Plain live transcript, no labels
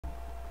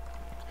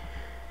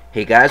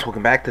Hey guys,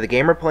 welcome back to the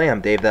Gamer Play.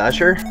 I'm Dave the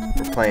Usher.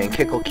 We're playing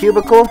Kickle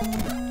Cubicle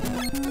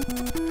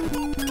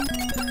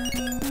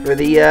for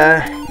the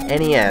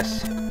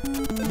NES.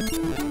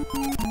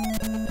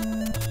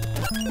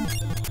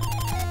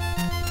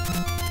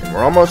 And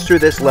we're almost through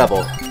this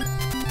level.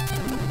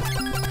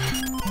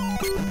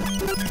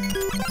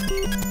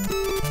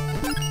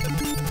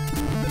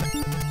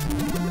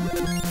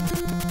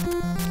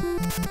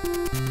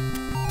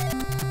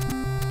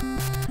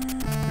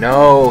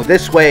 No,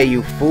 this way,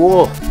 you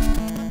fool!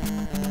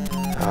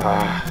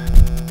 Ah,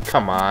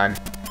 come on.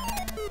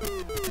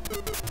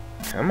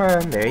 Come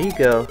on, there you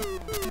go.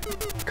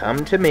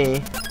 Come to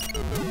me.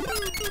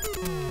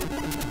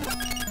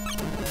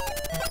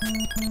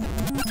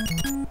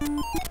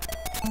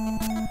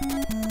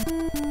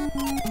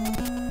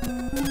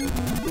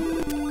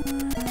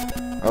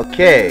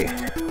 Okay,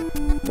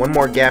 one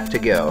more gap to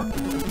go.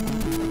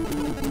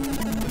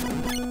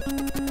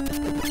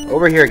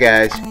 Over here,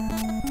 guys.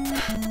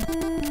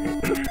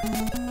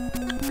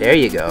 There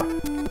you go.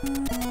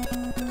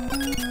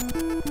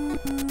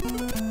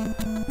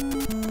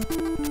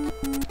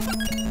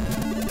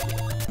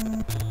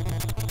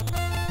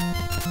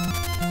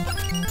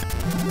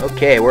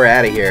 Okay, we're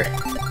out of here.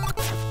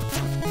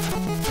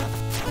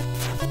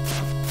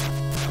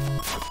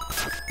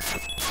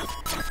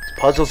 These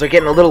puzzles are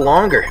getting a little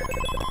longer.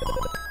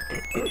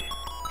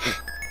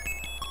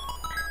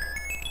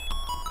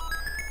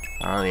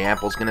 Oh, the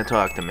apple's gonna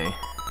talk to me.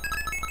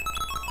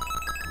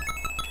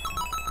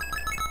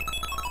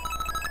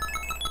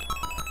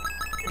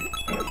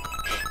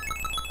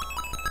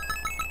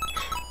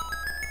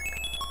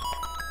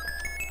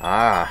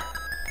 Ah.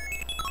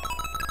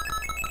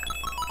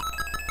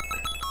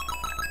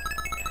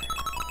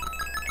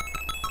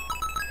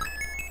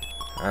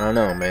 I don't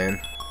know,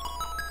 man.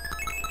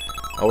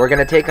 Oh, we're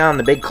gonna take on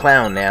the big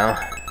clown now.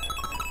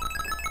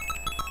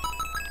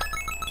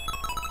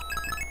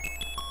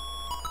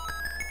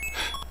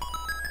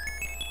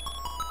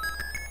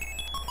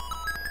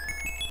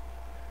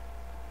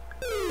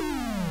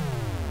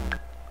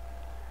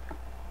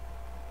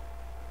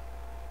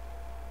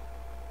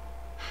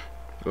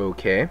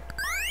 Okay.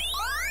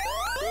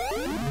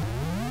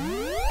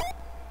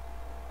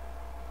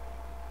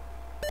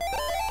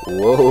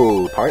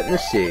 Whoa, part in the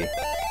sea.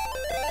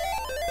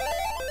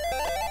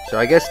 So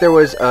I guess there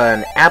was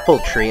an apple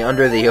tree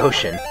under the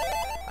ocean.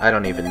 I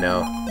don't even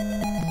know.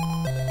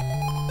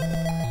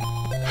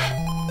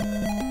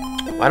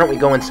 Why don't we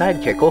go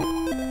inside, Kickle?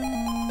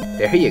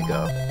 There you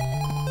go.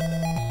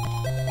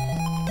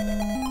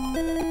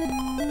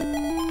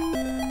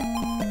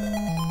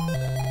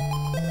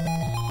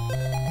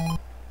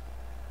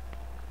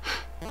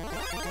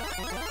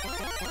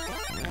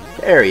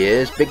 There he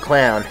is, big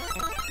clown.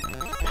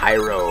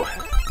 Pyro.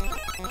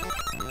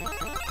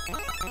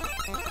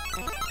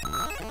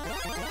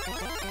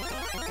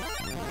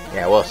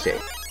 Yeah, we'll see.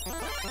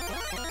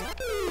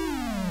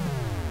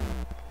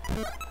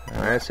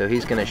 Alright, so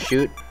he's gonna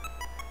shoot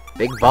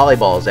big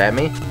volleyballs at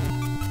me.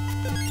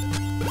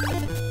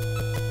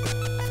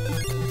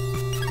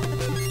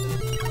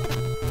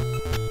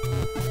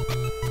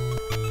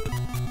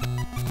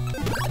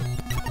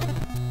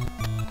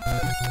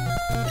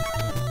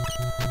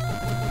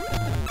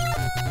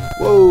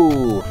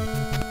 Whoa!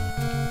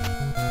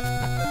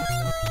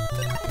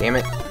 Damn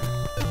it.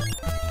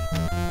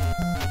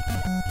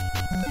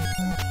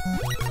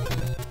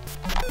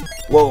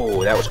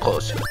 Whoa, that was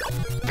close.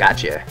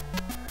 Gotcha.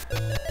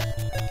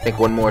 I think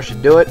one more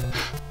should do it.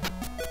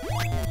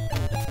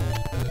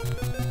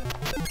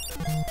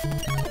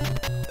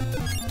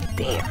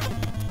 Damn.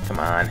 Come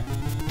on.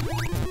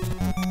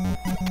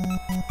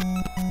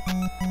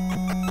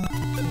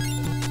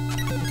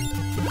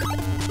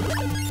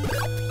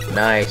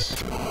 Nice.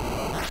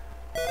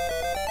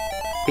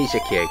 Piece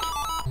of cake.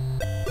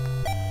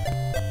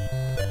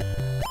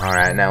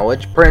 Alright, now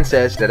which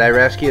princess did I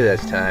rescue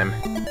this time?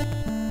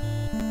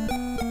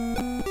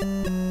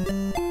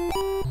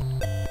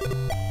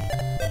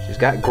 She's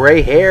got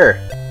gray hair.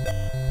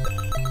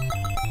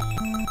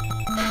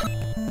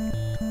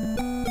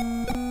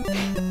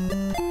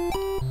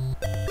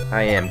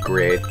 I am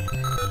great.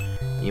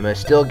 You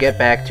must still get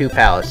back 2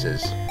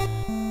 palaces.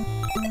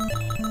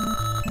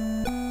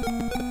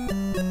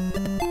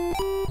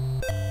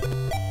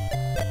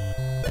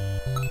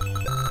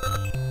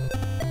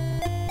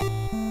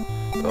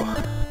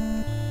 Ugh.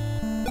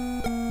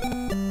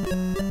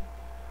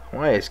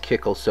 Why is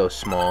Kickle so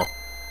small?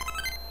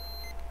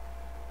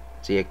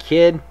 Is he a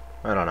kid?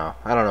 I don't know.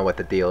 I don't know what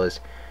the deal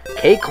is.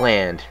 Cake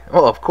Land!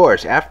 Oh, of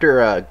course.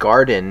 After a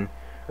garden,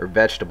 or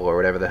vegetable, or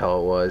whatever the hell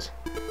it was.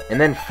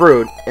 And then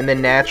fruit, and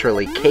then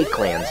naturally, Cake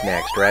Land's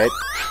next, right?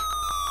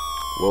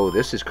 Whoa,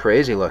 this is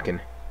crazy looking.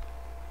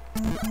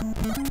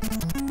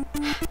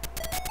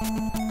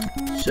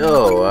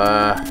 So,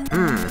 I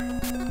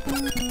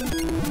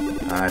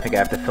think I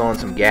have to fill in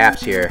some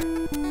gaps here.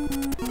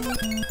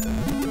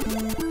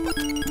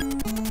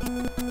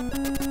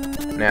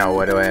 Now,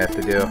 what do I have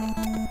to do?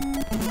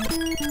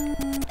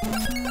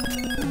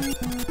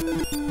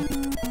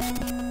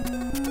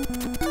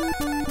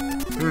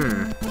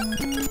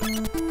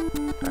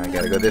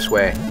 gotta go this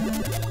way.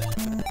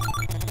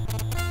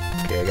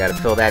 Okay, I gotta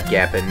fill that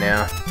gap in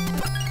now.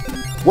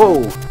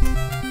 Whoa!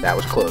 That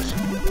was close.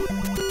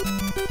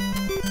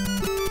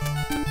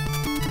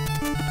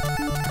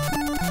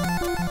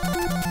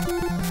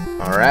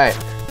 Alright.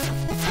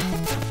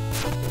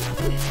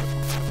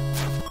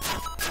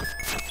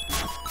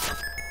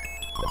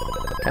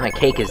 What kind of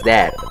cake is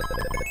that?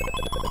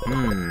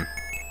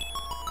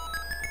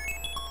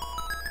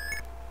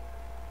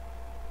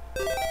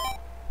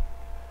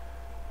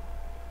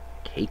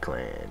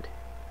 Cakeland.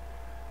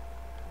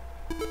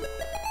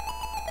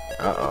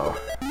 Uh-oh.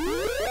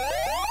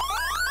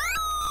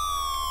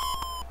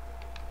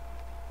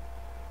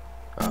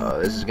 Uh-oh,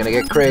 this is gonna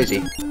get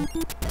crazy.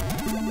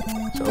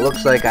 So it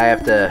looks like I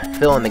have to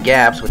fill in the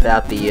gaps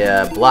without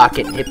the block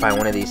getting hit by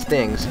one of these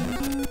things.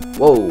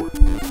 Whoa.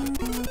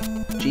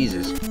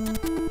 Jesus.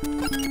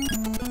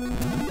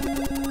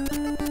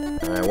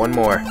 Alright, one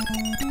more.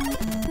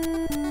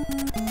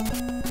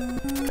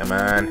 Come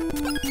on.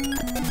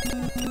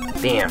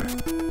 Damn.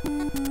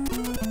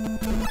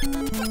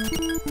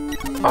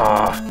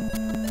 Aw.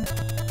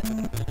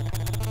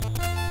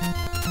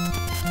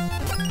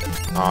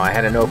 Oh, I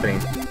had an opening.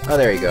 Oh,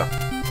 there you go.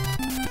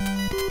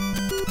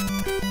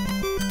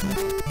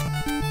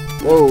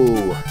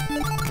 Whoa.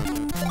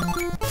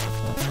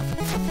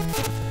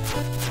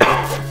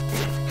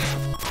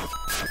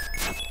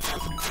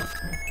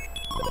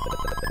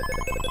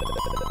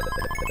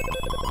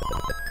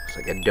 Looks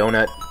like a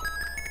donut.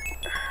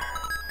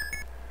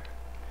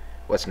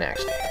 What's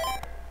next?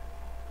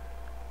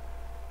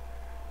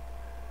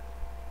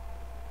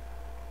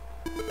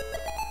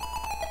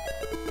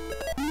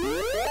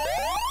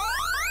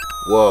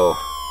 Whoa.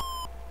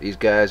 These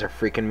guys are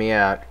freaking me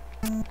out.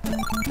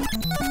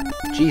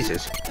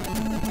 Jesus.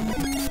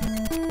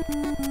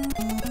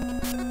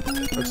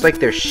 Looks like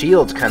their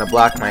shields kind of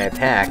block my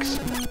attacks.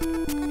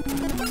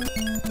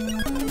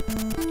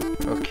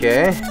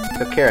 Okay.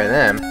 Took care of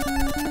them.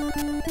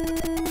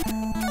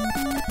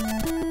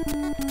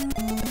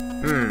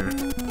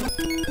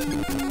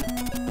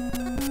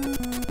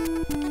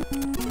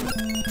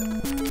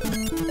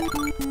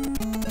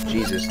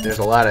 Jesus, there's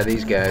a lot of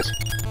these guys.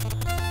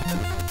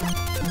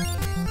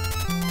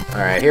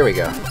 Alright, here we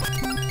go.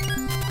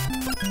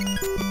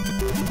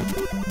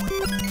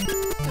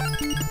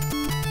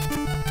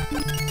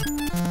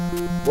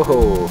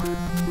 Whoa.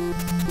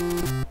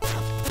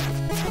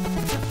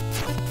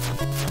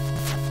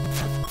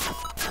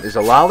 Is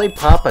a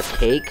lollipop a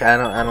cake? I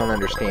don't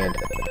understand.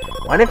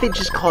 Why didn't they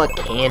just call it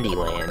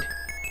Candyland?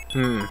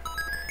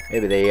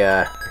 Maybe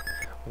they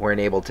weren't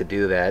able to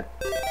do that.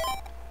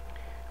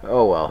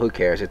 Oh well, who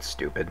cares? It's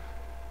stupid.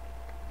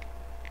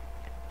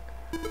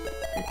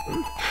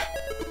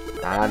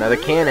 Ah, another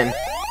cannon.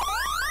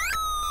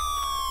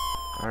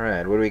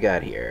 Alright, what do we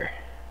got here?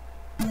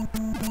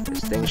 This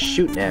thing's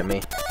shooting at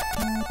me.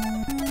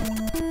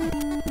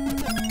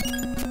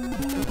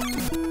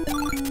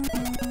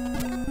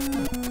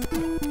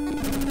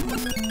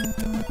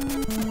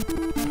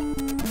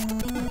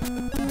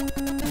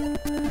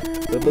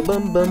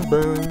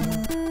 Bum-bum-bum-bum.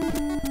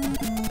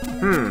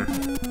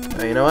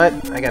 Oh, you know what?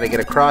 I gotta get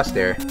across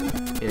there.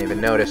 Didn't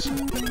even notice.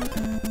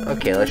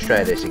 Okay, let's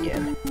try this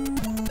again.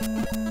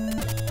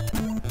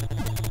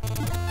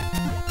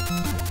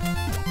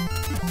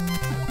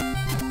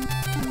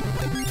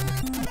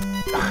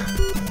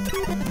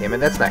 Damn it,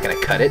 that's not gonna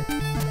cut it.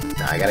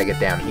 No, I gotta get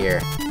down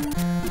here.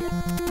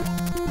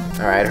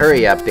 Alright,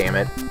 hurry up, damn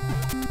it.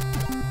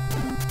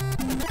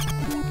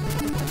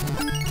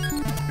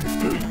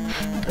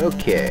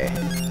 Okay.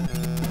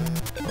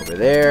 Over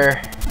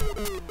there.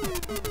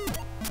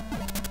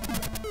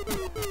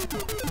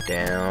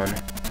 Down.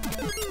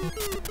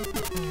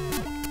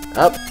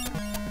 Up.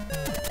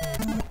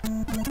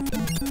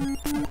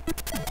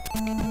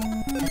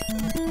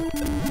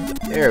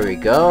 There we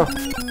go.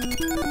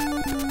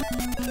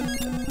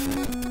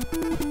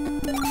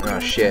 Oh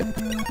shit.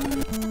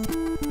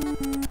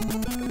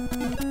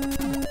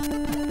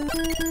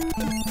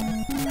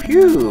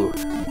 Phew.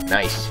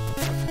 Nice.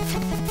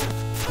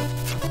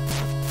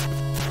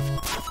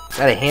 Is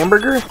that a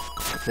hamburger?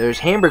 There's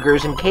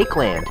hamburgers in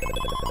Cakeland.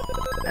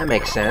 That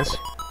makes sense.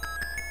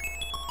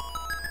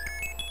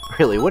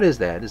 Really, what is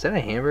that? Is that a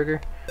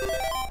hamburger?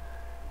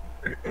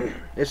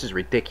 This is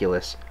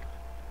ridiculous.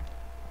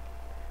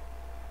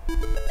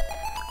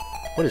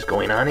 What is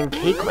going on in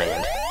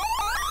Cakeland?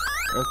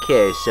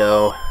 Okay,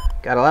 so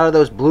got a lot of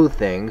those blue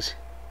things.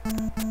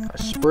 A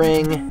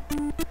spring. I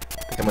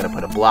think I'm gonna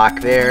put a block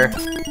there.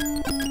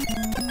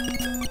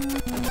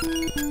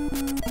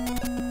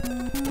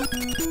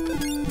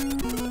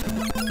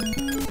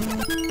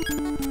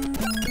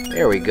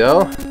 There we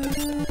go.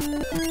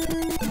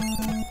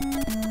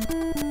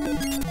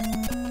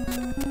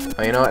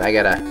 Oh, you know what? I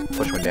gotta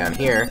push one down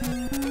here.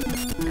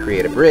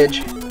 Create a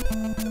bridge.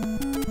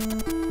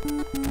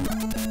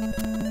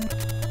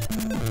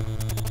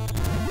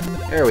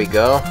 There we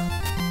go.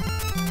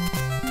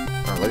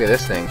 Oh, look at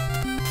this thing.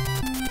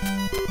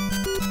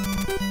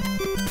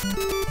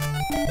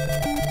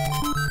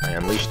 I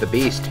unleashed the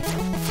beast.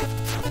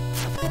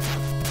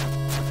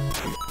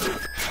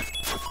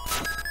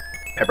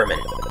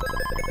 Peppermint.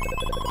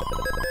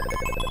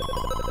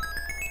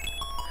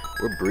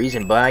 We're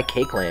breezing by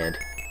Cakeland.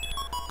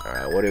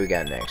 Alright, what do we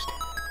got next?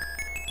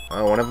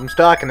 Oh, one of them's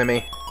talking to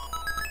me.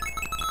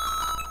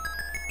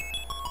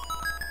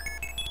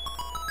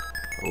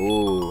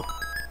 Ooh.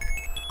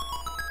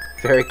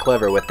 Very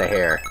clever with the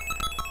hair.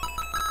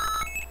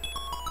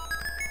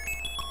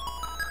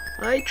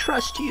 I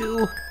trust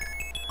you.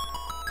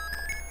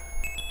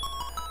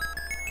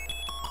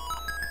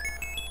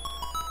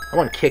 I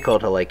want Kickle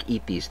to, like,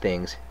 eat these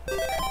things.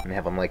 And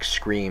have him, like,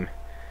 scream.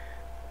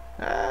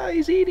 Ah,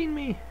 he's eating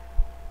me.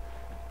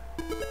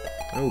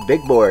 Oh,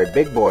 big board,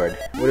 big board.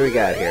 What do we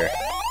got here?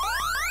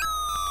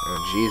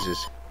 Oh,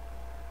 Jesus.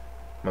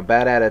 I'm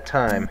about out of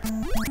time.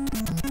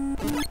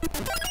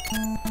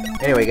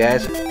 Anyway,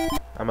 guys,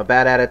 I'm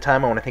about out of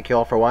time. I want to thank you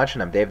all for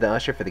watching. I'm Dave the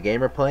Usher for the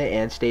Game Replay,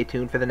 and stay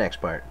tuned for the next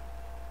part.